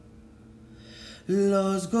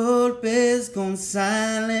Los Golpes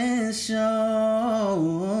Gonzalez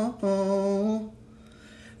Show.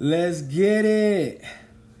 Let's get it.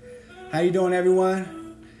 How you doing,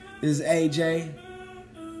 everyone? This is AJ.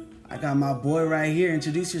 I got my boy right here.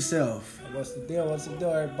 Introduce yourself. What's the deal? What's the deal,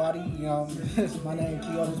 everybody? My name is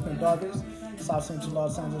Cleotis Pendarvis, South Central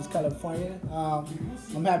Los Angeles, California.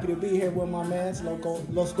 I'm happy to be here with my man,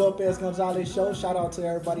 Los Golpes Gonzalez Show. Shout out to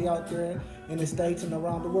everybody out there in the States and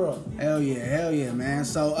around the world. Hell yeah, man.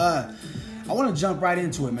 So, I want to jump right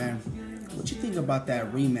into it, man. What you think about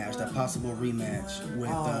that rematch, that possible rematch with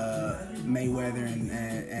Mayweather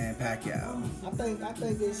and Pacquiao? I think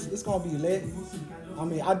it's gonna be lit. I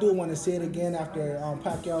mean, I do want to see it again after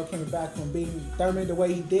Pacquiao came back from beating Thurman the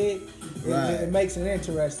way he did. It makes it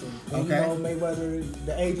interesting. And, okay. Mayweather,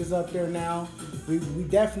 the age is up there now. We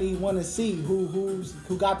definitely want to see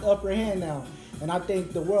who got the upper hand now, and I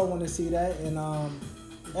think the world want to see that. And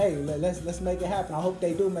hey, let's make it happen. I hope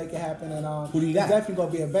they do make it happen. And who do you got? It's definitely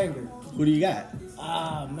gonna be a banger. Who do you got?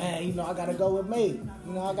 Man, I gotta go with May.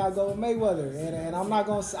 I gotta go with Mayweather, and I'm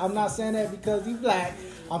not saying that because he's black.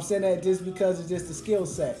 I'm saying that just because it's just a skill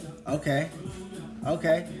set. Okay.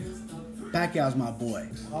 Pacquiao's my boy.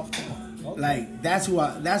 Okay. Like that's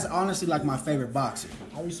honestly like my favorite boxer.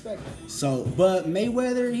 I respect that. So, but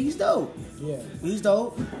Mayweather, he's dope. Yeah. He's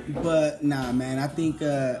dope. But nah, man, I think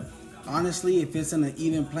honestly, if it's in an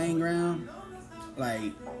even playing ground,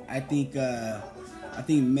 like I think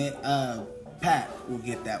Pat will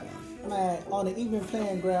get that one. Man, on an even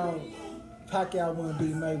playing ground, Pacquiao wouldn't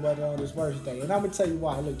beat Mayweather on his first day. And I'm going to tell you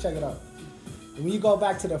why. Look, check it out. When you go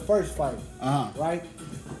back to the first fight, right,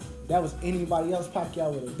 that was anybody else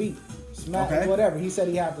Pacquiao would have beat. Okay. Whatever. He said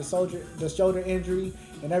he had the shoulder injury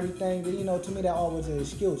and everything. To me, that always an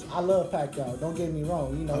excuse. I love Pacquiao. Don't get me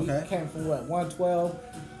wrong. He came from, 112,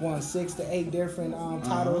 won 6 to 8 different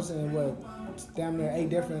titles and, damn near 8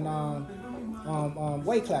 different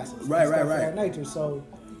weight classes. Right. Of that nature. So,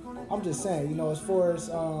 I'm just saying, as far as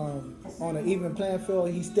on an even playing field,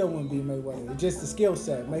 he still wouldn't beat Mayweather. It's just a skill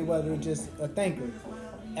set. Mayweather is just a thinker.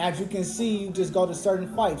 As you can see, you just go to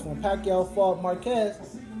certain fights. When Pacquiao fought Marquez,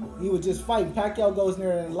 he was just fighting. Pacquiao goes in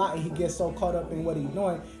there and he gets so caught up in what he's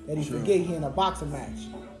doing that he forget he in a boxing match.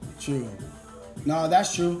 True. No,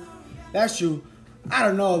 that's true. I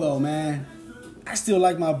don't know though, man. I still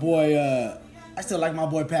like my boy. Pac. I still like my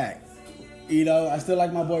boy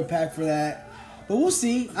Pac for that. But we'll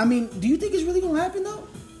see. I mean, do you think it's really gonna happen though?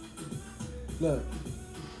 Look,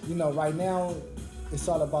 right now it's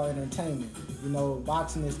all about entertainment.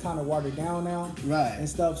 Boxing is kind of watered down now, right, and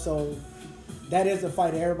stuff. So that is a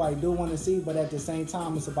fight that everybody do want to see, but at the same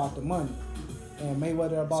time, it's about the money. And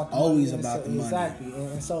Mayweather about the always money. about the money. Exactly,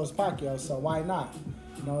 and so is Pacquiao. So why not?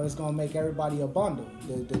 It's gonna make everybody a bundle.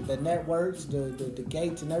 The networks, the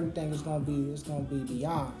gates, and everything is gonna be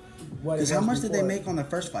beyond what. Because how much did they make on the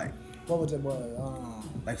first fight? What was it?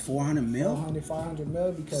 Like 400 mil? 500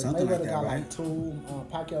 mil, because something Mayweather like that, got right? like 2.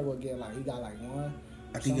 Pacquiao would get he got like 1.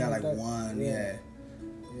 I think he got like that. 1, yeah.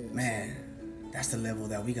 Man, that's the level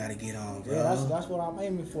that we got to get on, bro. Yeah, that's what I'm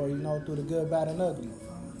aiming for, through the good, bad, and ugly.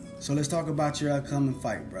 So let's talk about your upcoming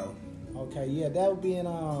fight, bro. Okay, yeah, that will be in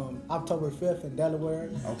October 5th in Delaware.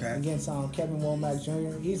 Okay. Against Kevin Womack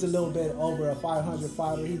Jr. He's a little bit over a 500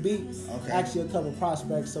 fighter. He beat actually a couple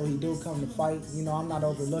prospects, so he do come to fight. I'm not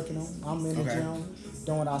overlooking him. I'm in the gym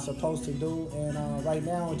doing what I'm supposed to do. And right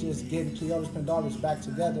now, just getting Cleotis Pendarvis back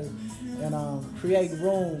together and create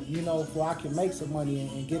room, for I can make some money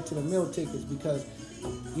and get to the meal tickets because,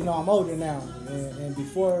 I'm older now. And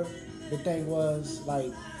before, the thing was,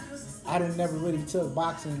 I never really took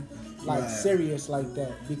boxing serious like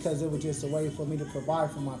that because it was just a way for me to provide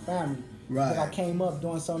for my family. Right. Because I came up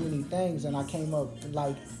doing so many things and I came up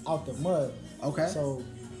out the mud. Okay. So,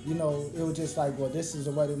 it was just this is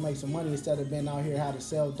a way to make some money instead of being out here how to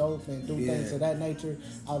sell dope and do things of that nature.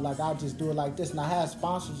 I'll just do it like this. And I have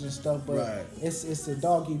sponsors and stuff, but it's a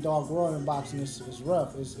dog-eat-dog world in boxing. It's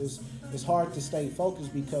rough. It's hard to stay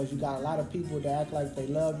focused because you got a lot of people that act like they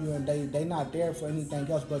love you and they not there for anything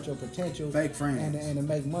else but your potential. Fake friends. And to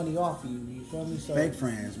make money off you. You feel me? So, fake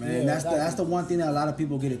friends, man. Yeah, that's the one thing that a lot of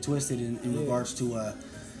people get it twisted in regards to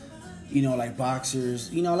like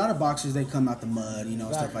boxers. A lot of boxers, they come out the mud,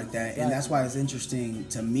 stuff like that. And that's why it's interesting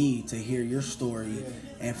to me to hear your story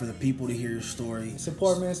and for the people to hear your story.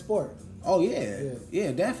 Support men's sport. Oh,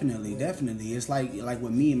 yeah, definitely. It's like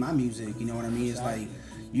with me and my music, you know what I mean? It's like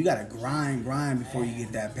you got to grind before you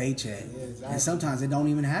get that paycheck. Yeah, exactly. And sometimes it don't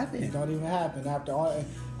even happen. It don't even happen. After all,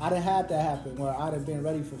 I done had that happen where I'd have been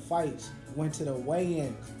ready for fights, went to the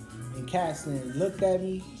weigh-ins, and cats and looked at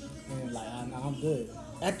me and I'm good.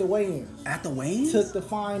 At the weigh-ins. At the weigh-ins? Took the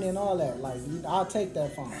fine and all that. Like, I'll take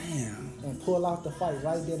that fine. Damn. And pull off the fight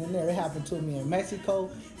right then and there. It happened to me in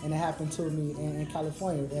Mexico, and it happened to me in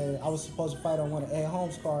California. And I was supposed to fight on one of Ed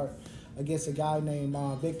Holmes' card against a guy named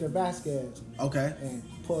Victor Vasquez. Okay. And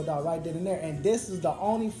pulled out right then and there. And this is the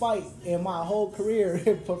only fight in my whole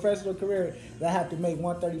career, professional career, that I had to make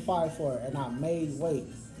 135 for. And I made weight.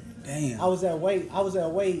 Damn. I was at weight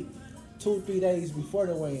 2-3 days before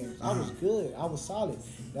the weigh-ins. I was good. I was solid.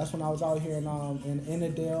 That's when I was out here in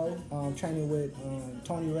Innerdale, training with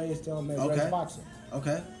Tony Reyes, still at Reyes Boxing.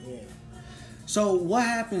 Okay. Yeah. So what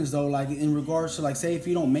happens though, like in regards to like, say if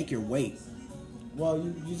you don't make your weight? Well,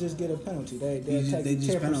 you just get a penalty. They take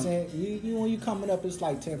 10%. You when you coming up, it's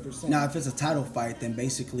like 10%. Now, if it's a title fight, then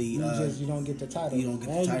basically you don't get the title. You don't get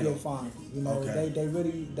the title. And you get fined. You know, they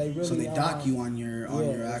really. So they dock you on your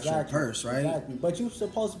actual purse, right? Exactly. But you're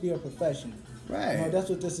supposed to be a professional. Right. You know, that's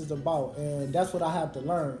what this is about, and that's what I have to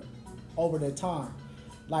learn over the time.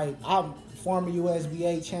 Like, I'm former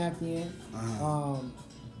USBA champion,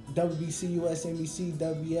 WBC, USMBC,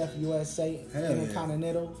 WF, USA,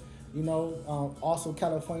 Intercontinental. You know, also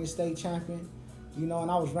California State champion. You know, and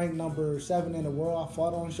I was ranked number 7 in the world. I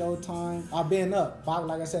fought on Showtime. I've been up.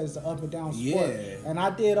 Like I said, it's an up and down sport. Yeah. And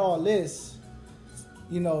I did all this,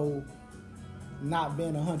 you know, not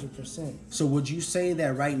being 100%. So would you say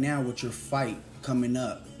that right now with your fight coming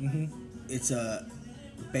up, it's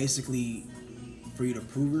basically for you to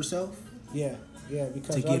prove yourself? Yeah. Yeah,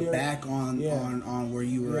 because to get back on where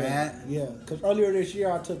you were at. Yeah, because earlier this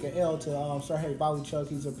year I took an L to Sergey Balichuk.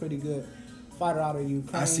 He's a pretty good fighter out of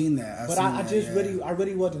Ukraine. I seen that. I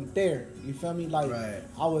really wasn't there. You feel me? Like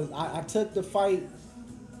I took the fight.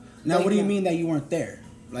 Now, what do you mean that you weren't there?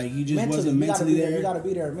 Like you just wasn't mentally there? You got to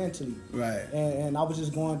be there mentally. Right. And I was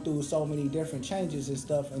just going through so many different changes and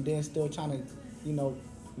stuff, and then still trying to, you know,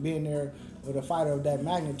 being there with a fighter of that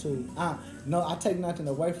magnitude. I take nothing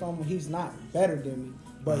away from him. He's not better than me,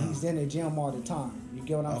 but he's in the gym all the time. You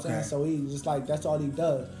get what I'm saying? So he's just like, that's all he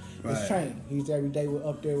does. Is train. He's every day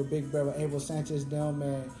up there with Big Brother Abel Sanchez, them,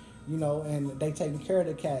 and you know, and they taking care of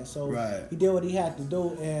the cat. So he did what he had to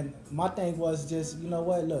do. And my thing was just, you know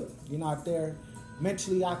what? Look, you're not there.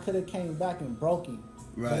 Mentally, I could have came back and broke him.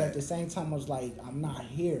 But at the same time, I was like, I'm not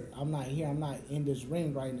here. I'm not in this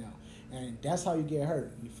ring right now. And that's how you get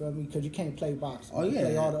hurt. You feel me? Because you can't play boxing. Oh, yeah. You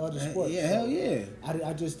play all the other sports. Yeah, hell yeah.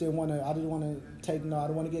 I just didn't want to. I didn't want to take. No, I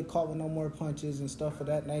didn't want to get caught with no more punches and stuff of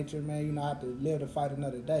that nature, man. You know, I have to live to fight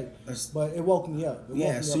another day. But it woke me up.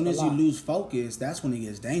 As soon as you lose focus, that's when it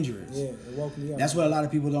gets dangerous. Yeah, it woke me up. That's what a lot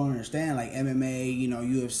of people don't understand. Like MMA, you know,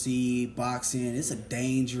 UFC, boxing. It's a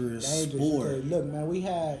dangerous sport. Look, man, we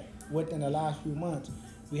had within the last few months.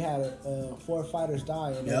 We had 4 fighters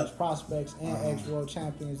die, and there's prospects and ex-world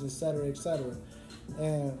champions, et cetera, et cetera.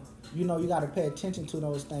 And, you know, you got to pay attention to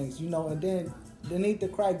those things, you know, and then they need to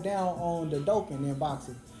crack down on the doping in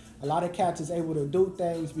boxing. A lot of cats is able to do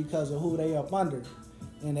things because of who they up under,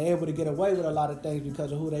 and they're able to get away with a lot of things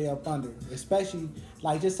because of who they up under. Especially,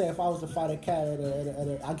 like, just say if I was to fight a cat at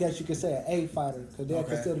a I guess you could say an A fighter, because they'll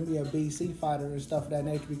consider me a B, C fighter and stuff of that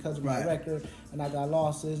nature because of my record, and I got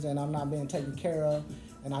losses, and I'm not being taken care of.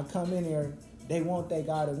 And I come in here, they want that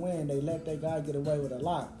guy to win. They let that guy get away with a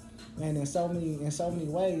lot. And in so many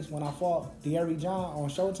ways, when I fought De'Aaron John on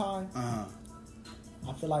Showtime,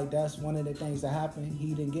 I feel like that's one of the things that happened.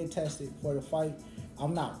 He didn't get tested for the fight.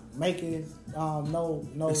 I'm not making no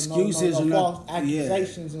excuses or false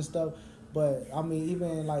accusations and stuff. But I mean,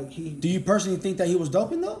 even like he. Do you personally think that he was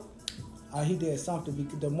doping though? He did something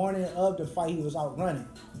because the morning of the fight, he was out running.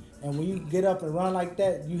 And when you get up and run like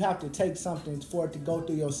that, you have to take something for it to go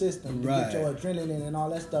through your system to get your adrenaline and all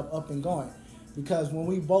that stuff up and going. Because when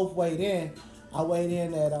we both weighed in, I weighed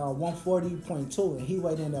in at 140.2 and he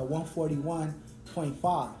weighed in at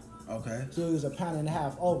 141.5. Okay. So he was a pound and a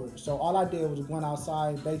half over. So all I did was went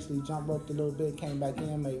outside, basically jump roped a little bit, came back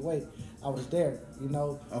in, made weight. I was there, you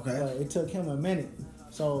know. Okay. But it took him a minute.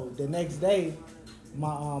 So the next day,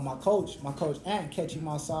 my coach Ant catch him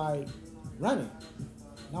outside running.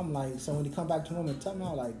 And I'm like, so when he come back to him and tell me,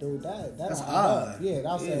 I'm like, dude, that's odd. Yeah,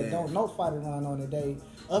 I said, no fighter run on the day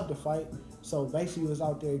of the fight. So basically, he was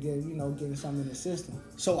out there getting something in the system.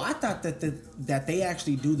 So I thought that they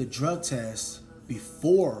actually do the drug test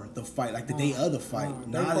before the fight, like the day of the fight.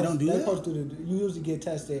 They don't do that. Supposed to do. You usually get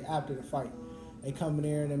tested after the fight. They come in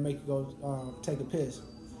there and they make you go take a piss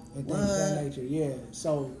and things of that nature. Yeah.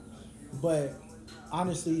 So, but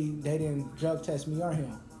honestly, they didn't drug test me or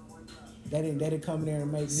him. They didn't come in there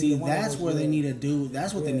and make. See, that's where they need to do.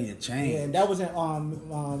 That's what they need to change. Yeah, and that was in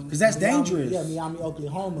because that's dangerous. Yeah, Miami,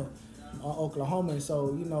 Oklahoma. And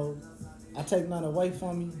so I take none away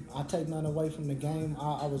from you. I take none away from the game.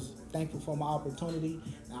 I was thankful for my opportunity.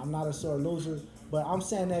 I'm not a sore loser, but I'm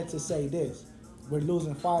saying that to say this. We're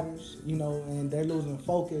losing fighters, you know, and they're losing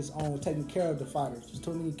focus on taking care of the fighters. There's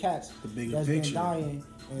too many cats that's been dying,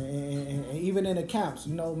 and even in the camps,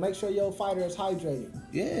 you know, make sure your fighter is hydrated.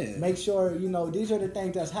 Yeah. Make sure, you know, these are the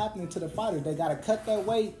things that's happening to the fighters. They got to cut that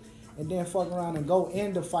weight and then fuck around and go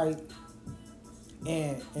in the fight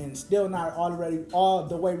and still not already all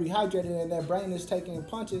the way rehydrated, and their brain is taking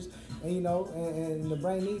punches, and you know, and the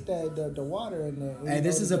brain needs the water and the. And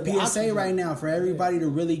this is a PSA right now for everybody to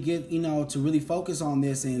really get, you know, to really focus on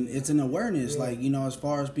this, and it's an awareness, like, you know, as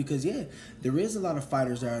far as, because there is a lot of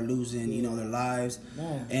fighters that are losing, you know, their lives,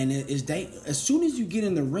 and as soon as you get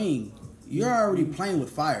in the ring, you're already playing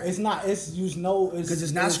with fire. It's not. It's you know. Because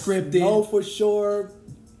it's not scripted. No, for sure.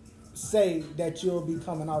 Say that you'll be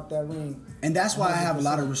coming out that ring. And that's why 100%. I have a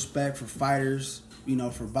lot of respect for fighters, you know,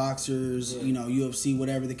 for boxers, you know, UFC,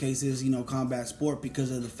 whatever the case is, you know, combat sport,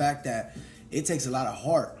 because of the fact that it takes a lot of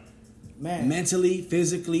heart. Man. Mentally,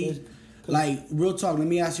 physically. Like, real talk, let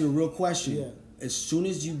me ask you a real question. Yeah. As soon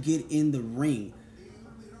as you get in the ring,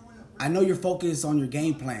 I know you're focused on your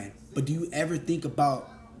game plan, but do you ever think about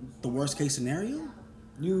the worst case scenario?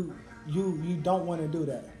 You don't want to do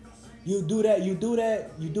that. You do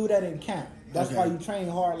that in camp. That's why you train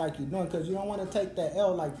hard like you're doing, because you don't want to take that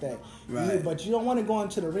L like that. Right. But you don't want to go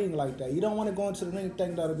into the ring like that. You don't want to go into the ring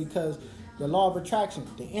thinking that because the law of attraction,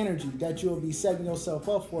 the energy that you'll be setting yourself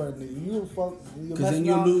up for, because then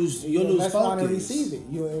you'll lose focus. Around and receive it.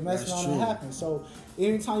 You'll mess around and happen. So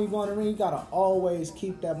anytime you go in the ring, you gotta always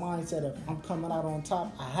keep that mindset of I'm coming out on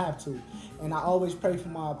top. I have to, and I always pray for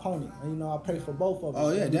my opponent. And, you know, I pray for both of us.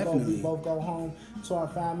 Oh yeah, definitely. We both go home to our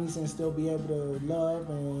families and still be able to love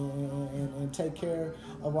and take care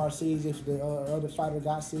of our seeds if the other fighter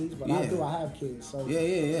got seeds. But I have kids, so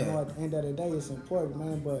you know, at the end of the day, it's important,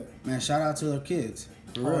 man. But shout out to the kids.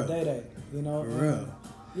 For real. Day, you know. For real.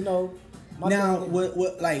 You know. Now,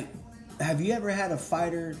 what like, have you ever had a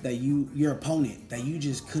fighter that your opponent that you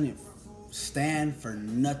just couldn't stand for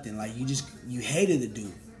nothing? Like you hated the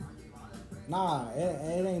dude. Nah,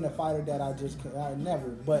 it ain't a fighter that I never.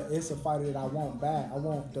 But it's a fighter that I want back. I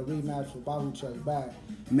want the rematch with Bahuchuk back.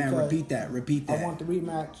 Man, repeat that. I want the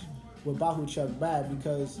rematch with Bahuchuk back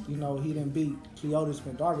because, you know, he didn't beat Cleotis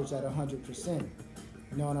Bendarvich at 100%.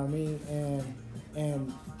 You know what I mean?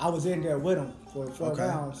 And I was in there with him for 4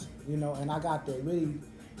 rounds, you know, and I got to really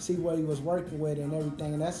see what he was working with and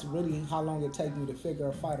everything. And that's really how long it takes me to figure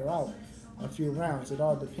a fighter out. A few rounds. It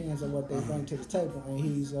all depends on what they bring to the table. And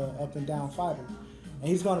he's an up and down fighter. And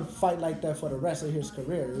he's going to fight like that for the rest of his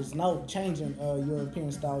career. There's no changing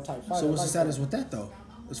European style type fighter. So what's the status with that, though?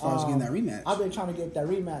 As far as getting that rematch? I've been trying to get that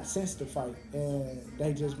rematch since the fight. And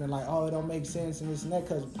they just been like, oh, it don't make sense and this and that,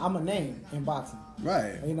 because I'm a name in boxing.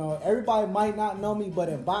 Right. You know, everybody might not know me, but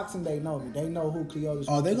in boxing, they know me. They know who Cleotis is.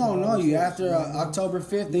 Oh, they going to know you. After October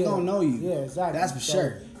 5th, they going to know you. Yeah, exactly. That's for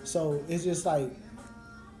sure. So it's just like,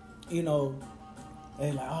 you know,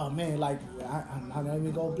 and like, oh man, like I let me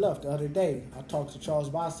go bluff. The other day, I talked to Charles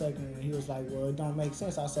Bosek, and he was like, well, it don't make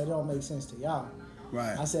sense. I said, it don't make sense to y'all.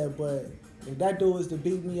 Right. I said, but if that dude is to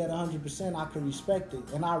beat me at 100%, I can respect it.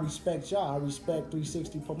 And I respect y'all. I respect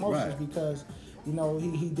 360 Promotions because, you know,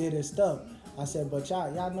 he did his stuff. I said, but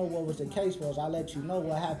y'all know what was the case was. I let you know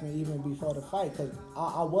what happened even before the fight, because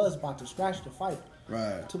I was about to scratch the fight.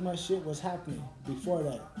 Right. Too much shit was happening before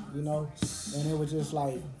that, you know? And it was just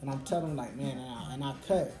like, and I'm telling him, like, man, and I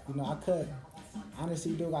cut.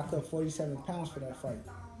 Honestly, dude, I cut 47 pounds for that fight.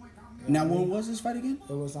 Now, when was this fight again?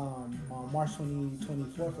 It was on March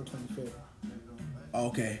 24th or 25th.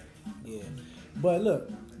 Okay. Yeah. But look,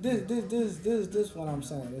 this what I'm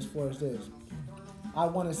saying as far as this. I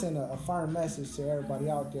want to send a firm message to everybody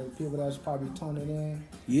out there, people that's probably tuning in.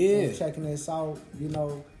 Yeah. And checking this out. You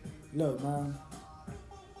know, look, man,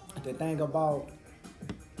 the thing about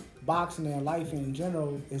boxing and life in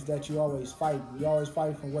general is that you always fight. You always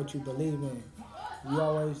fight for what you believe in. You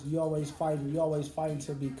always fighting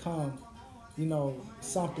to become, you know,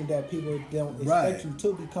 something that people don't expect you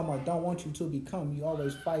to become or don't want you to become. You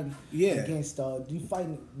always fighting against you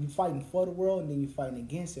fighting for the world, and then you fighting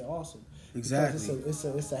against it also. Exactly. Because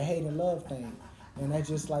it's a hate and love thing, and that's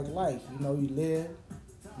just like life. You know, you live,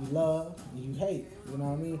 you love, and you hate. You know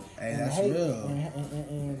what I mean? Hey, and that's hate, real.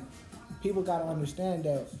 And people gotta understand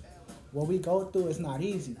that what we go through is not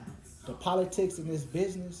easy. The politics in this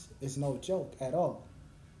business is no joke at all.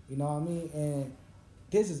 You know what I mean? And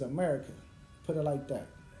this is America. Put it like that.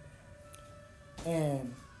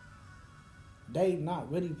 And they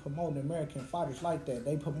not really promoting American fighters like that.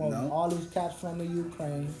 They promoting all these cats from the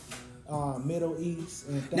Ukraine, Middle East,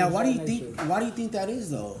 and things now, why do you nature. think? Why do you think that is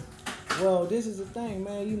though? Well, this is the thing,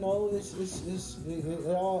 man. You know,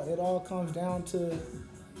 it all comes down to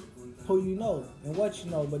who you know and what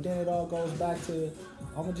you know. But then it all goes back to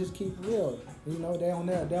I'm gonna just keep it real. You know, they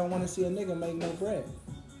don't want to see a nigga make no bread.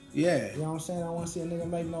 Yeah. You know what I'm saying? I don't want to see a nigga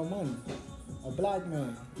make no money. A black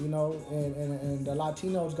man, you know, and the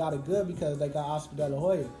Latinos got it good because they got Oscar De La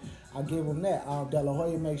Hoya. I give him that. De La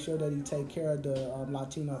Hoya makes sure that he take care of the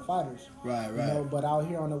Latino fighters. Right. You know, but out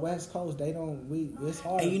here on the West Coast, it's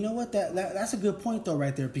hard. And you know what? That's a good point though,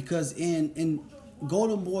 right there, because in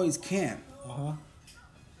Golden Boy's camp,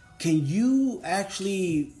 can you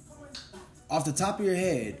actually, off the top of your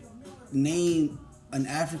head, name an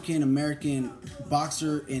African American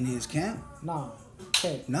boxer in his camp? Nah,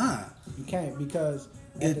 can't. Nah, you can't because.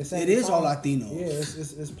 It is all Latinos.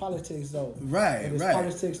 Yeah, it's politics though. Right, and it's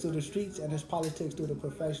politics through the streets and it's politics through the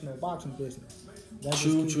professional boxing business.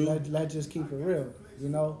 True. Let's just keep it real, you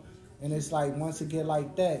know. And it's like once it get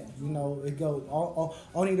like that, you know, it goes.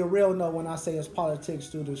 Only the real know when I say it's politics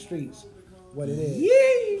through the streets, what it is. Yeah.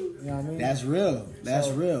 You know what I mean? That's real. That's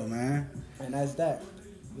real, man. And that's that.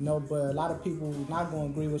 You know, but a lot of people not going to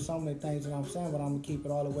agree with some of the things that I'm saying, but I'm going to keep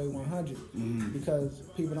it all the way 100 because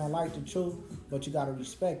people don't like the truth, but you got to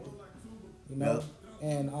respect it, you know? Yep.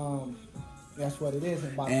 And that's what it is.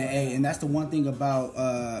 And that's the one thing about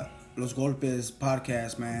Los Golpes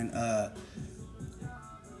podcast, man.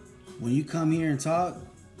 When you come here and talk,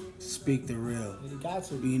 speak the real. You got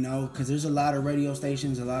to. You know, because there's a lot of radio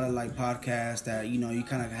stations, a lot of like podcasts that, you know, you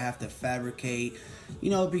kind of have to fabricate,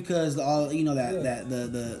 you know, because all, you know,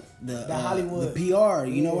 the Hollywood, the PR,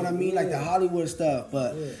 you know what I mean? Like the Hollywood stuff.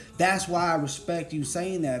 But that's why I respect you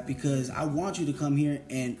saying that, because I want you to come here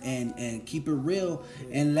and keep it real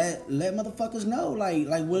and let motherfuckers know like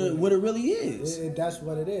what it really is. That's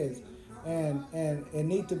what it is. And it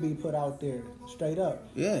need to be put out there straight up.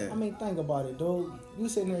 Yeah. I mean, think about it, dude. You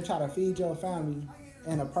sitting here trying to feed your family,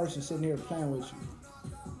 and a person sitting here playing with you.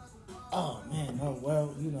 Oh man, oh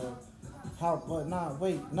well, you know how? But nah,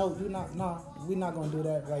 wait, no, do not. Nah, we're not gonna do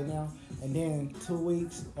that right now. And then 2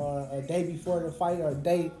 weeks or a day before the fight or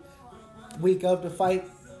week of the fight.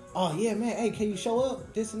 Oh yeah, man. Hey, can you show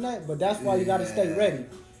up? This and that. But that's why you gotta stay ready.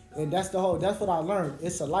 And that's what I learned.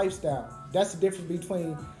 It's a lifestyle. That's the difference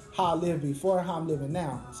between how I lived before and how I'm living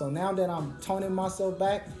now. So now that I'm toning myself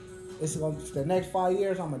back, for the next 5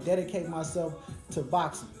 years, I'm gonna dedicate myself to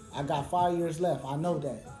boxing. I got 5 years left. I know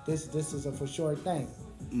that. This is a for sure thing.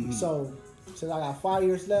 Mm-hmm. So since I got 5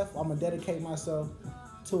 years left, I'm gonna dedicate myself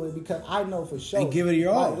to it because I know for sure. And give it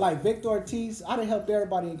your all. Like Victor Ortiz, I done helped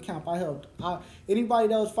everybody in camp. I helped anybody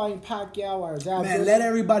that was fighting Pacquiao or Zab. Man, let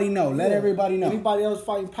everybody know. Let everybody know. Anybody else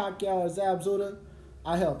fighting Pacquiao or Zab Zuda,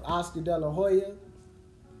 I helped Oscar De La Hoya.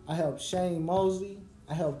 I helped Shane Mosley.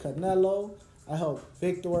 I helped Canelo. I helped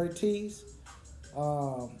Victor Ortiz,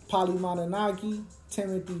 Paulie Malignaggi,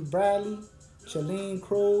 Timothy Bradley, Shalene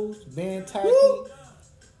Cruz, Ben Tacky,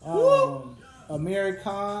 Amir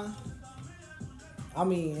Khan. I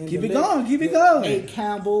mean, keep it going. Nate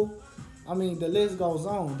Campbell. I mean, the list goes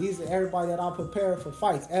on. These are everybody that I prepared for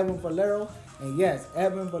fights. Evan Valero, and yes,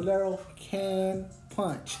 Evan Valero can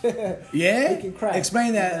punch. Yeah? He can crack.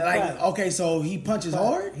 Explain that. Okay, so he punches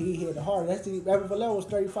hard? He hit hard. Evan Valero was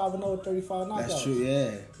 35-0, 35 knockouts. That's true,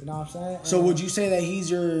 yeah. You know what I'm saying? So would you say that he's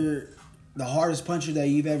the hardest puncher that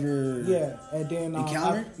you've ever and then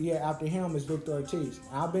encountered? After him is Victor Ortiz.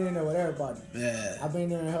 I've been in there with everybody. Yeah. I've been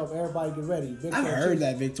there to help everybody get ready. I've heard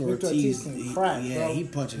that Victor Ortiz can crack, bro. He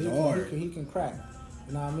punches hard. He can crack.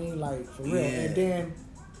 You know what I mean? Like, for real. Yeah. And then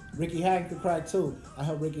Ricky Hatton can crack too. I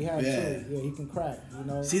help Ricky Hatton too. Yeah, he can crack, you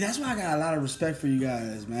know. See, that's why I got a lot of respect for you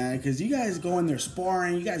guys, man. Because you guys go in there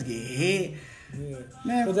sparring, you guys get hit. Yeah.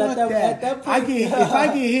 Man, fuck that. At that point, if I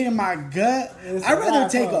get hit in my gut, I'd rather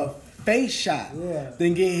take a face shot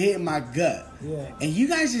than get hit in my gut. Yeah. And you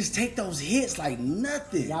guys just take those hits like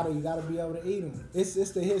nothing. You gotta be able to eat them. It's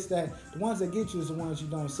the hits the ones that get you is the ones you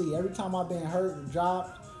don't see. Every time I've been hurt or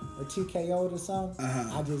dropped or TKO'd or something,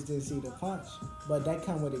 I just didn't see the punch. But that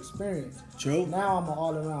come with experience. True. Now I'm an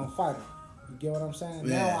all-around fighter. You get what I'm saying?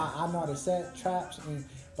 Yeah. Now I know how to set traps,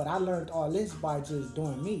 but I learned all this by just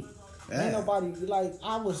doing me. Yeah. Ain't nobody,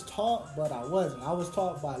 I was taught, but I wasn't. I was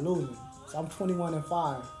taught by losing. So I'm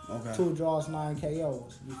 21-5. Okay. 2 draws, 9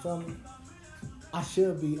 KOs. You feel me? I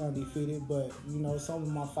should be undefeated, but, some of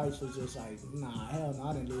my fights was just like, nah, hell no,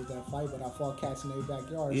 I didn't lose that fight, but I fought cats in their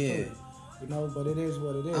backyard too. But it is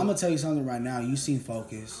what it is. I'm going to tell you something right now. You seem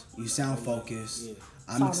focused. You sound focused. Yeah.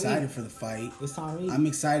 I'm excited for the fight. It's time to eat. I'm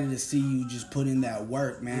excited to see you just put in that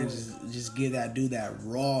work, man. Yeah. Just give that dude that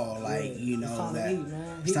raw, like you know, it's time that to eat,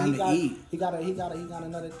 man. It's time to eat. He got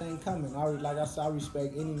another thing coming. Like I said, I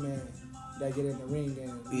respect any man that get in the ring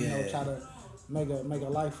and you know try to make a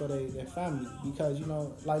life for their family, because you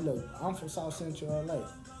know, like look, I'm from South Central LA.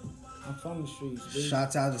 I'm from the streets. Dude.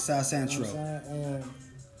 Shouts out to South Central. You know what I'm saying?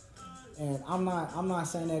 And I'm not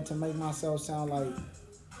saying that to make myself sound like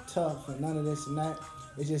tough and none of this and that.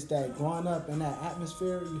 It's just that growing up in that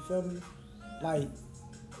atmosphere, you feel me? Like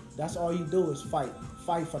that's all you do is fight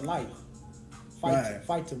for life,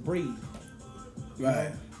 fight to breathe,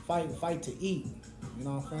 right? Know? Fight to eat. You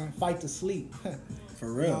know what I'm saying? Fight to sleep.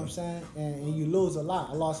 For real. You know what I'm saying? And you lose a lot.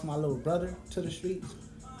 I lost my little brother to the streets,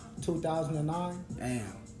 2009.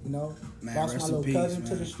 Damn. You know, man, lost my little cousin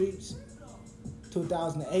to the streets,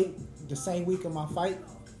 2008, the same week of my fight.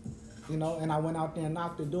 You know, and I went out there and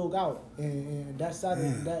knocked the dude out. And that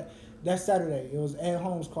Saturday, that Saturday, it was Ed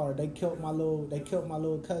Holmes' car. They killed my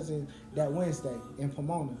little cousin that Wednesday in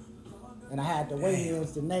Pomona. And I had to weigh in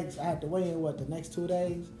the next 2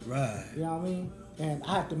 days. Right. You know what I mean? And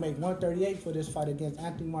I had to make 138 for this fight against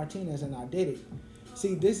Anthony Martinez, and I did it.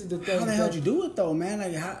 See, this is the thing. How the hell did you do it though, man?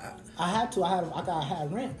 Like, I had to. I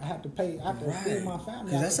had rent. I had to pay. I had to feed my family.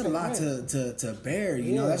 Because that's a lot to bear.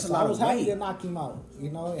 You know, that's a lot of weight. I was happy to knock him out.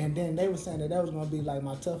 You know, and then they were saying that was going to be like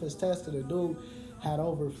my toughest test. The dude had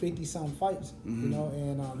over 50-something fights. You know,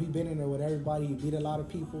 and he been in there with everybody. He beat a lot of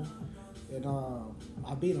people. And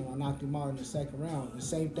I beat him. I knocked him out in the second round. The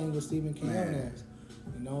same thing with Stephen Quinones.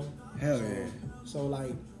 You know? Hell yeah. So,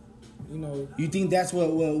 like, you know. You think that's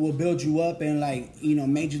what will build you up and, like, you know,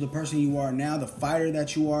 made you the person you are now, the fighter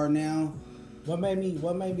that you are now? What made me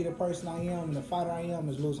the person I am and the fighter I am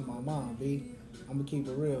is losing my mom, B. I'm going to keep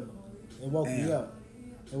it real. It woke me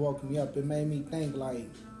up. It made me think, like,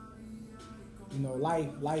 you know,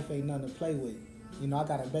 life ain't nothing to play with. You know, I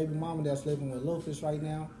got a baby mama that's living with lupus right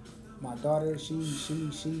now. My daughter, she,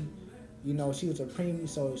 you know, she was a preemie,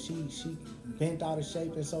 so she bent out of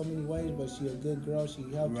shape in so many ways, but she a good girl. She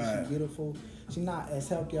healthy, she beautiful. She not as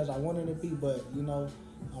healthy as I wanted to be, but, you know,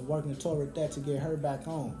 I'm working toward that to get her back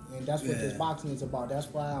on. And that's what this boxing is about. That's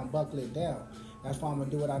why I'm buckling down. That's why I'm going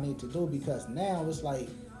to do what I need to do, because now it's like,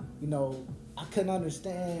 you know, I couldn't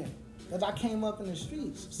understand, because I came up in the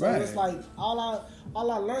streets. So it's like all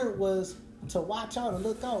I learned was to watch out and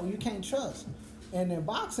look out. You can't trust. And in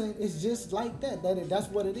boxing, it's just like that. That's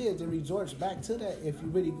what it is. It resorts back to that.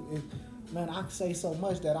 Man, I could say so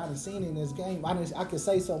much that I done seen in this game. I could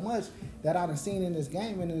say so much that I done seen in this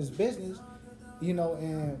game and in this business, you know,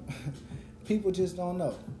 and people just don't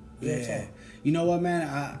know. Yeah. You know what,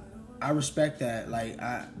 man? I respect that. Like,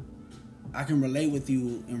 I can relate with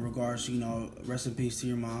you in regards to, you know, rest in peace to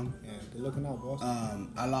your mom. Yeah, good looking out, boss.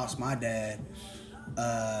 I lost my dad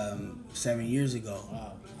 7 years ago.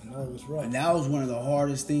 Wow. It was rough. And that was one of the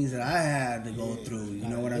hardest things that I had to go through. You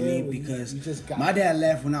know what I mean? Because my dad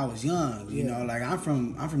left when I was young. You know, like I'm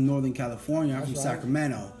from Northern California. I'm from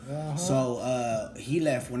Sacramento. So he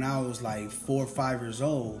left when I was like 4 or 5 years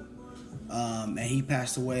old, and he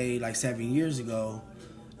passed away like 7 years ago.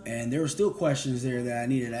 And there were still questions there that I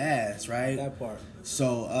needed to ask. Right? That part.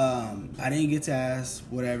 So I didn't get to ask.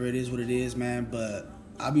 Whatever it is, man. But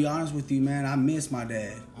I'll be honest with you, man. I miss my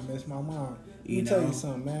dad. I miss my mom. Let me tell you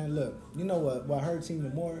something, man. Look, you know what hurts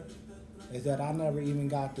even more is that I never even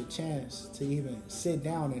got the chance to even sit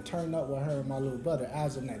down and turn up with her and my little brother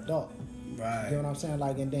as an adult. Right. You know what I'm saying?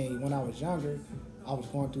 Like, and then when I was younger, I was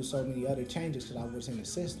going through so many other changes because I was in the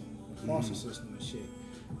system, the foster system and shit.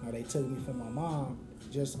 You know, they took me from my mom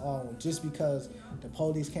just because the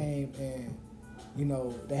police came and, you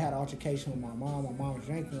know, they had an altercation with my mom. My mom was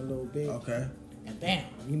drinking a little bit. Okay. And bam,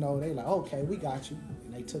 you know, they like, okay, we got you.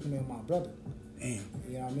 And they took me and my brother. Damn.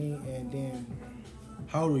 You know what I mean? And then...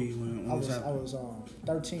 How old were you when I was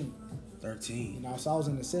 13. 13. You know, so I was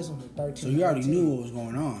in the system for 13. So you already knew what was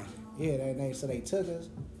going on. Yeah, so they took us,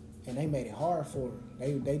 and they made it hard for her.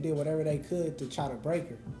 They did whatever they could to try to break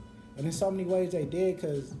her. And in so many ways they did,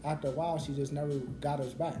 because after a while, she just never got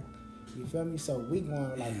us back. You feel me? So we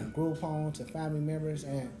going like from group home to family members,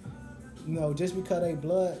 and you know, just because they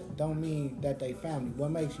blood don't mean that they family. What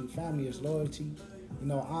makes you family is loyalty, you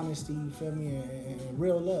know, honesty, you feel me, and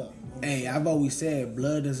real love. Hey, I've always said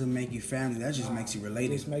blood doesn't make you family. That just makes you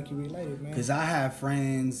related. Just make you related, man. Because I have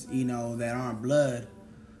friends, you know, that aren't blood,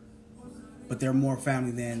 but they're more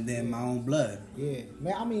family than my own blood. Yeah,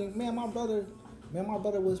 man. I mean, my brother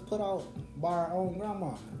was put out by our own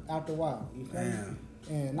grandma after a while. You feel me?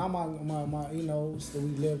 And now my you know, so we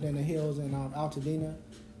lived in the hills in Altadena,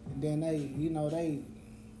 and then they, you know,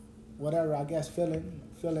 whatever, I guess feeling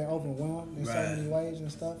feeling overwhelmed in so many ways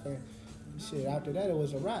and stuff. And shit, after that, it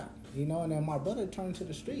was a wrap. You know, and then my brother turned to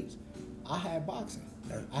the streets. I had boxing.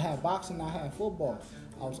 I had football.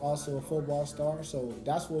 I was also a football star, so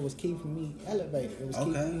that's what was keeping me elevated. It was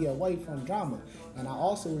keeping me away from drama. And I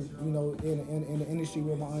also, you know, in the industry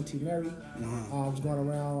with my auntie Mary, I was going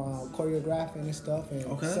around choreographing and stuff and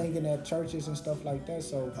singing at churches and stuff like that.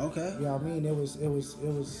 So, you know what I mean? It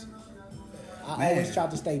was. I always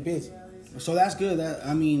tried to stay busy. So that's good.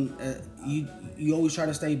 You always try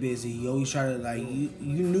to stay busy. You always try to you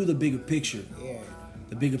knew the bigger picture. Yeah.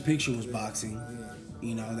 The bigger picture was boxing. Yeah.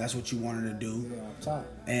 You know, that's what you wanted to do. Yeah, I'm tired.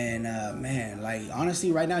 And man, like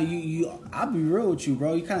honestly, right now, I'll be real with you,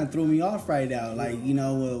 bro. You kind of threw me off right now, like you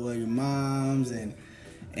know, with your moms and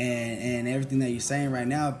everything that you're saying right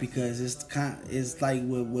now, because it's like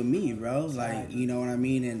with me, bro. Like you know what I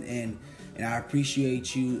mean, and I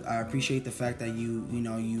appreciate you. I appreciate the fact that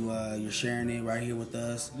you're sharing it right here with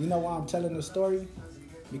us. You know why I'm telling the story?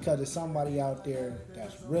 Because there's somebody out there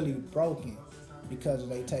that's really broken because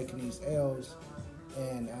they taking these L's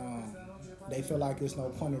and they feel like it's no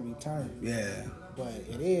point of return. Yeah. But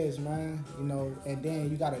it is, man. You know, and then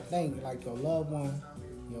you gotta think like your loved one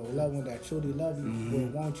that truly love you will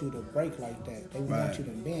want you to break like that. They want you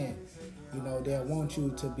to bend. You know, they'll want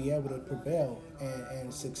you to be able to prevail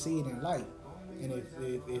and succeed in life. And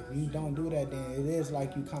if you don't do that, then it is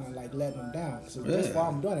like you kind of like letting them down. So that's why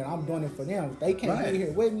I'm doing it. I'm doing it for them. They can't be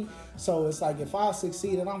here with me. So it's like if I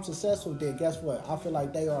succeed and I'm successful, then guess what? I feel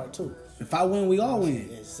like they are too. If I win, we all win.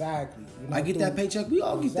 Exactly. You know, I get that paycheck. We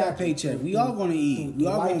all get that paycheck. We all gonna eat. We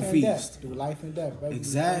all gonna feast. Through life and death, baby.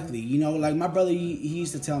 Exactly. You know, like my brother, he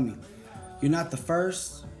used to tell me, "You're not the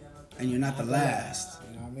first, and you're not the last."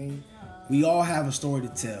 You know what I mean? We all have a story to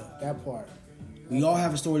tell. That part. We all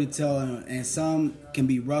have a story to tell, and some can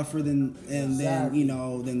be rougher than than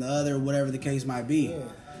the other, whatever the case might be. Yeah.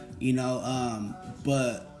 You know,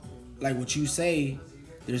 but like what you say,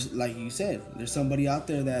 there's like you said, there's somebody out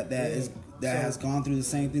there that has gone through the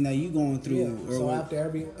same thing that you going through. Yeah. So after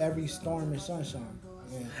every storm is sunshine.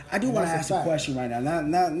 Yeah. I do want to ask a question right now.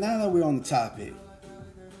 Now that we're on the topic,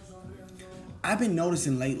 I've been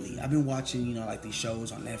noticing lately. I've been watching, like these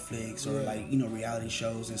shows on Netflix or reality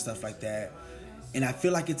shows and stuff like that. And I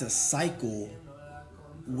feel like it's a cycle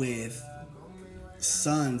with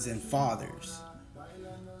sons and fathers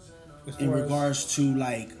in regards to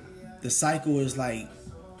like the cycle is like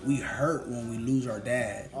we hurt when we lose our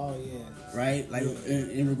dad. Oh yeah. Right? Like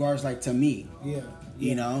in regards like to me. Yeah.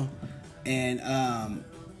 You know? And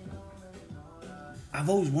I've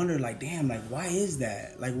always wondered like, damn, like why is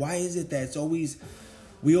that? Like why is it that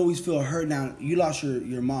we always feel hurt? Now you lost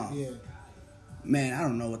your mom. Yeah. Man, I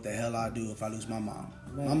don't know what the hell I'd do if I lose my mom.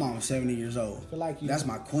 Man, my mom was 70 years old. Feel like that's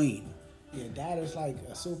my queen. Your dad is like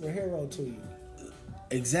a superhero to you.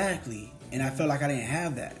 Exactly. And I felt like I didn't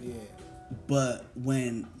have that. Yeah. But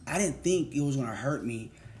when I didn't think it was going to hurt me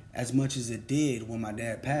as much as it did when my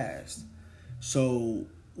dad passed. So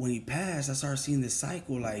when he passed, I started seeing this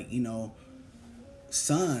cycle like,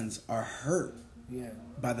 sons are hurt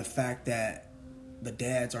by the fact that the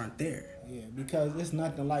dads aren't there. Yeah, because it's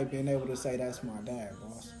nothing like being able to say that's my dad,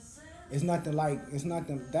 boss. It's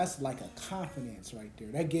nothing. That's like a confidence right there.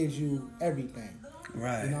 That gives you everything.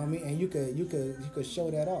 Right. You know what I mean? And you could show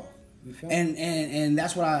that off. You feel me? And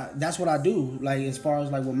that's what I do. Like as far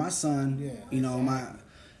as like with my son,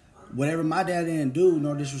 whatever my dad didn't do,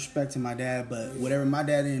 no disrespect to my dad, but whatever my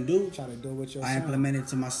dad didn't do, try to do with your I son. Implemented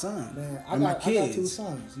to my son. Man, I got 2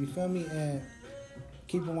 sons. You feel me? And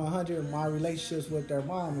keeping 100, my relationships with their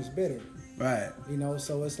mom is bitter. Right.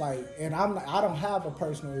 So it's like, and I don't have a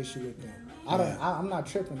personal issue with them. I'm not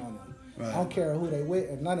tripping on them. Right. I don't care who they with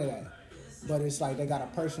or none of that. But it's like they got a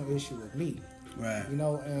personal issue with me. Right. And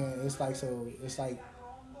it's like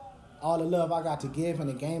all the love I got to give and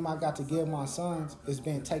the game I got to give my sons is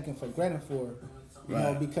being taken for granted for, you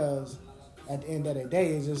know, because at the end of the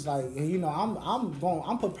day, it's just like,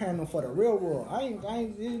 I'm preparing them for the real world. I ain't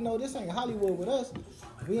this ain't Hollywood with us.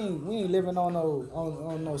 We ain't living on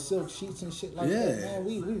no silk sheets and shit like that, man.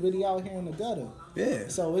 We really out here in the gutter. Yeah.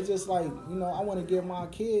 So it's just like, I want to give my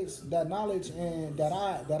kids that knowledge and that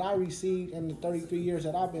I received in the 33 years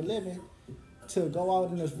that I've been living to go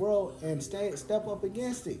out in this world and step up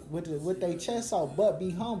against it with their chest out, but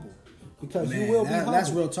be humble. Because you will be humble.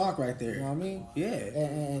 That's real talk right there. You know what I mean? Yeah.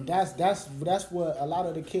 And that's what a lot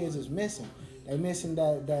of the kids is missing. They missing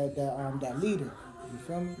that leader. You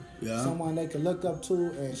feel me? Yeah. Someone they can look up to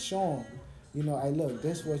and show them, hey, look,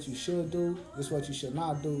 this is what you should do. This is what you should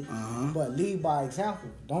not do. But lead by example.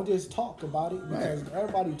 Don't just talk about it because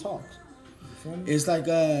everybody talks. You feel me? It's like,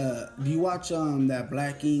 do you watch that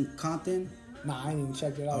Black Ink Compton? Nah, I ain't even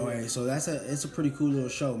checked it out. Alright, so it's a pretty cool little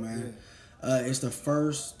show, man. Yeah. It's the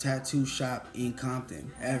first tattoo shop in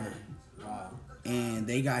Compton ever. Wow. And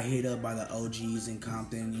they got hit up by the OGs in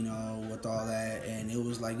Compton, you know, with all that, and it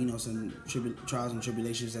was like, you know, some trials and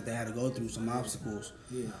tribulations that they had to go through, some obstacles.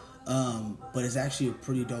 Yeah. But it's actually a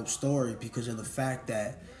pretty dope story because of the fact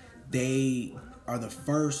that they are the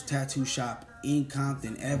first tattoo shop in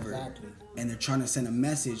Compton ever. Exactly. And they're trying to send a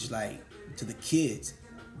message like to the kids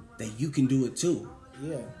that you can do it too.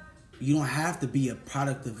 Yeah. You don't have to be a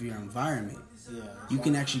product of your environment. Yeah. Exactly. You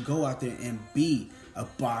can actually go out there and be a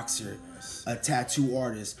boxer, a tattoo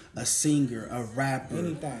artist, a singer, a rapper,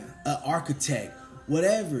 anything, an architect,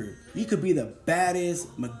 whatever. You could be the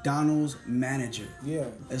baddest McDonald's manager. Yeah.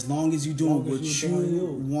 As long as you're doing what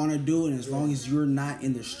you want to do, and as long as you're not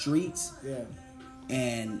in the streets. Yeah.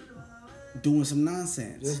 And doing some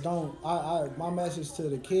nonsense. Just don't. My message to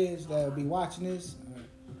the kids that be watching this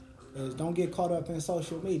is don't get caught up in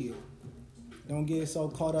social media. Don't get so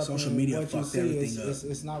caught up social in media what you see.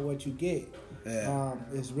 It's not what you get. Yeah.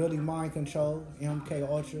 It's really mind control. MK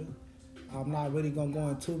Ultra. I'm not really gonna go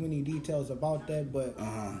into too many details about that, but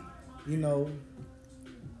you know,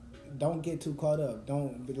 don't get too caught up.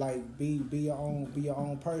 Don't be your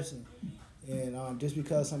own person. And just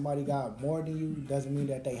because somebody got more than you doesn't mean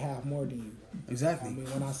that they have more than you. Exactly. I mean,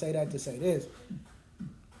 when I say that to say this,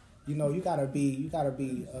 you know, you gotta be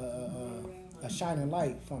a shining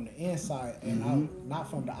light from the inside and out, not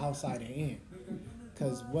from the outside and in.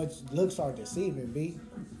 Because what looks are deceiving, B.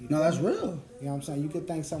 No, that's real. You know what I'm saying? You could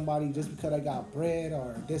think somebody just because they got bread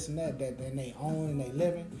or this and that then they own and they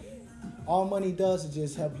living. All money does is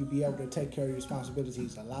just help you be able to take care of your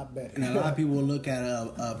responsibilities a lot better. And a lot of people will look at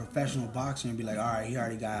a professional boxer and be like, all right, he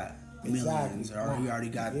already got millions, or he already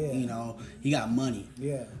got, you know, he got money.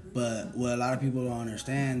 Yeah. But what a lot of people don't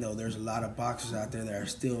understand, though, there's a lot of boxers out there that are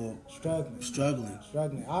still struggling.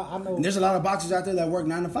 I know. And there's a lot of boxers out there that work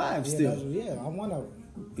 9 to 5 still. I'm one of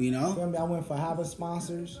them. You know? You feel me? I went for having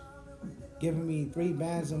sponsors, giving me 3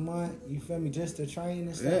 bands a month, you feel me, just to train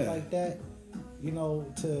and stuff like that. You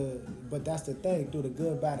know, but that's the thing, through the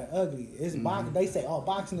good, bad, and ugly. It's boxing. They say, oh,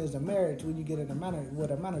 boxing is a marriage when you get in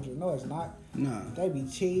with a manager. No, it's not. No. They be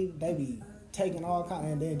cheating. They be taking all kind,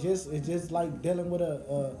 and then it's just like dealing with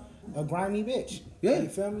a grimy bitch. Yeah. You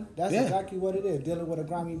feel me? That's exactly what it is, dealing with a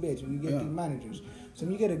grimy bitch when you get these managers. So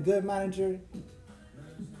when you get a good manager,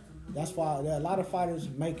 that's why there are a lot of fighters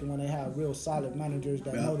make it when they have real solid managers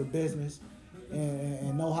that know the business.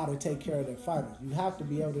 And know how to take care of their fighters. You have to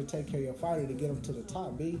be able to take care of your fighter to get them to the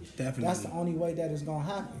top, B. Definitely. That's the only way that it's going to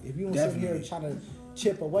happen. If you don't sit here trying to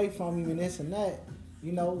chip away from him and this and that,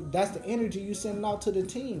 you know, that's the energy you sending out to the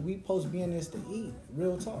team. We supposed to be in this to eat.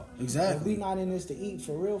 Real talk. Exactly. If we not in this to eat,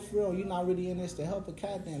 for real, you're not really in this to help a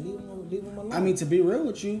cat, then leave him alone. I mean, to be real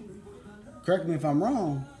with you, correct me if I'm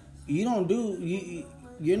wrong, you're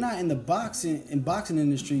not in the boxing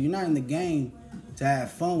industry, you're not in the game to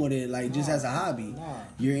have fun with it, like just as a hobby.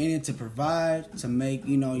 You're in it to provide, to make,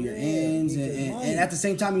 you know, your ends, and at the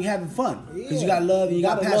same time you're having fun because you got love and you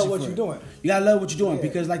got passion for it. You gotta love what you're doing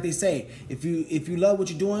because, like they say, if you love what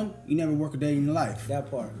you're doing, you never work a day in your life.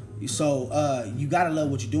 That part. So you gotta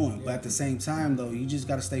love what you're doing, but at the same time though, you just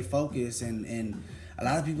gotta stay focused, and a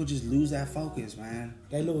lot of people just lose that focus, man.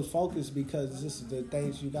 They lose focus because this is the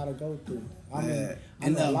things you gotta go through. I mean,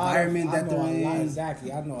 and the environment that they're in.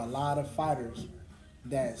 Exactly. I know a lot of fighters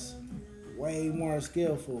that's way more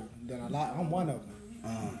skillful than a lot. I'm one of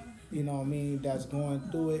them. You know what I mean? That's going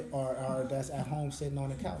through it or that's at home sitting on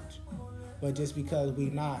the couch. But just because we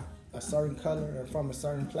not a certain color or from a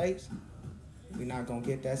certain place, we're not going to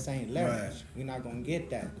get that same leverage. Right. We're not going to get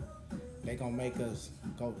that. They're going to make us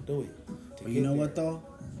go do it. But you know what, though?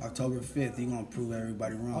 October 5th, you're going to prove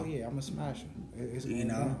everybody wrong. Oh, yeah. I'm going to smash them. It's you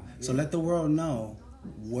know? Yeah. So let the world know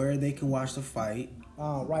where they can watch the fight.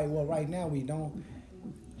 Right now we don't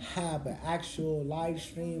have an actual live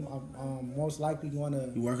stream. I'm most likely going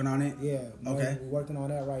to... You working on it? Yeah. Okay. We're working on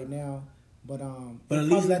that right now. But at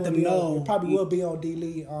least let them know. It probably will be on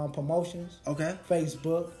D-Lee Promotions. Okay.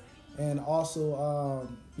 Facebook. And also,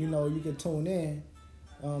 you know, you can tune in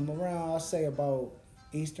around, I'll say, about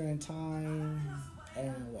Eastern time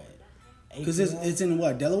and what? Because it's in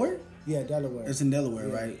what, Delaware? Yeah, Delaware. It's in Delaware,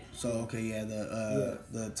 right? So, okay,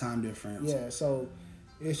 the time difference. Yeah, so...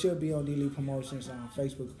 It should be on D-Lee Promotions on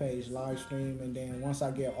Facebook page, live stream, and then once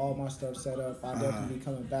I get all my stuff set up, I'll definitely be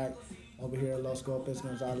coming back over here at Los Golpes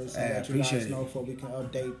Gonzalez and let you guys know so we can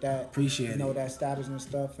update that. Appreciate it. That status and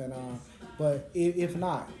stuff. And but if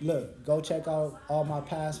not, look, go check out all my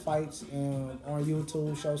past fights on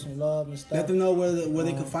YouTube, show some love and stuff. Let them know where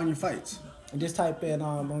they can find your fights. Just type in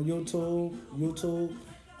on YouTube,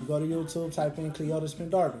 You go to YouTube, type in Cleotis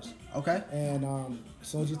Pendarvis. Okay. And as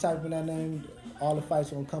soon as you type in that name, all the fights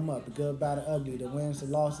gonna come up. The good, bad, the ugly, the wins, the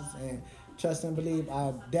losses, and trust and believe,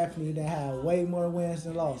 I definitely done have way more wins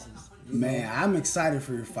than losses. Man, I'm excited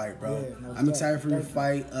for your fight, bro. Yeah, I'm excited for your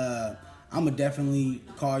fight. I'm gonna definitely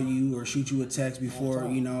call you or shoot you a text before,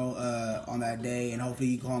 on that day, and hopefully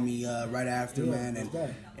you call me right after, man.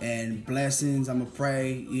 And blessings. I'm gonna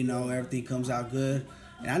pray, everything comes out good.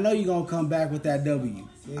 And I know you're gonna come back with that W.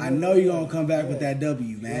 I know you're gonna come back with that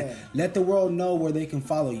W, man. Yeah. Let the world know where they can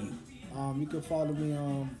follow you. You can follow me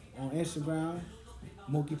on Instagram,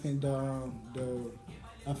 Mookie the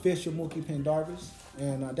official Mookie Pendarvis,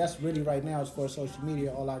 and that's really right now as for social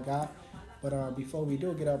media all I got. But before we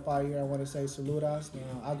do get up out here, I want to say saludos,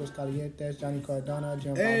 Agos Calientes, Johnny Cardona,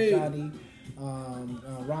 Jim Johnny,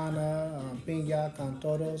 Rana, Piña, con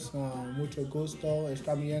todos, mucho gusto,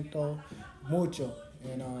 estramiento, mucho.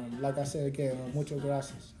 And like I said again, mucho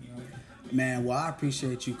gracias. Man, well, I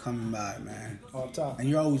appreciate you coming by, man. Off top. And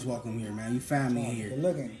you're always welcome here, man. You family here. Good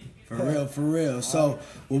looking. For real. So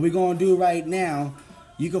what we're going to do right now,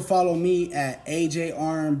 you can follow me at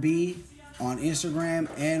AJRMB on Instagram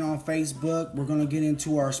and on Facebook. We're going to get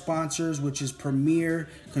into our sponsors, which is Premier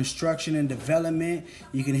Construction and Development.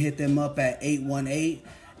 You can hit them up at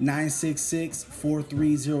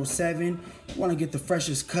 818-966-4307. You want to get the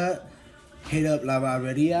freshest cut, hit up La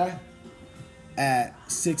Barberia at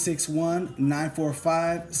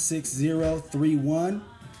 661-945-6031.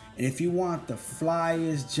 And if you want the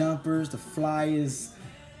flyest jumpers, the flyest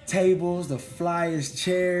tables, the flyest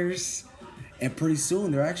chairs, and pretty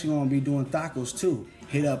soon they're actually going to be doing tacos too,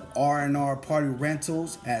 hit up R&R Party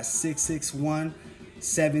Rentals at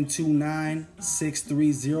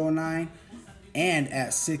 661-729-6309 and at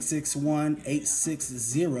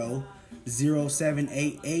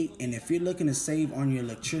 661-860-0788. And if you're looking to save on your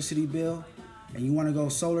electricity bill and you want to go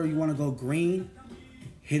solar, you want to go green,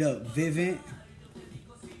 hit up Vivint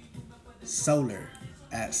Solar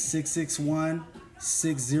at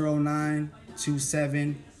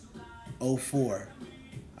 661-609-2704.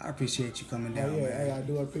 I appreciate you coming down, man. Hey, I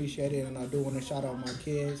do appreciate it, and I do want to shout out my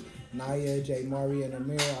kids, Naya, J. Murray, and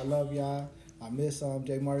Amir. I love y'all. I miss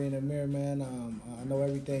J. Murray and Amir, man. I know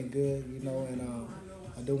everything good, and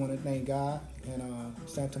I do want to thank God and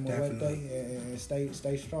Santa Muerte and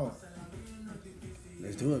stay strong.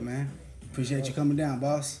 Let's do it, man. Appreciate you coming down,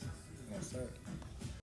 boss. Yes, sir.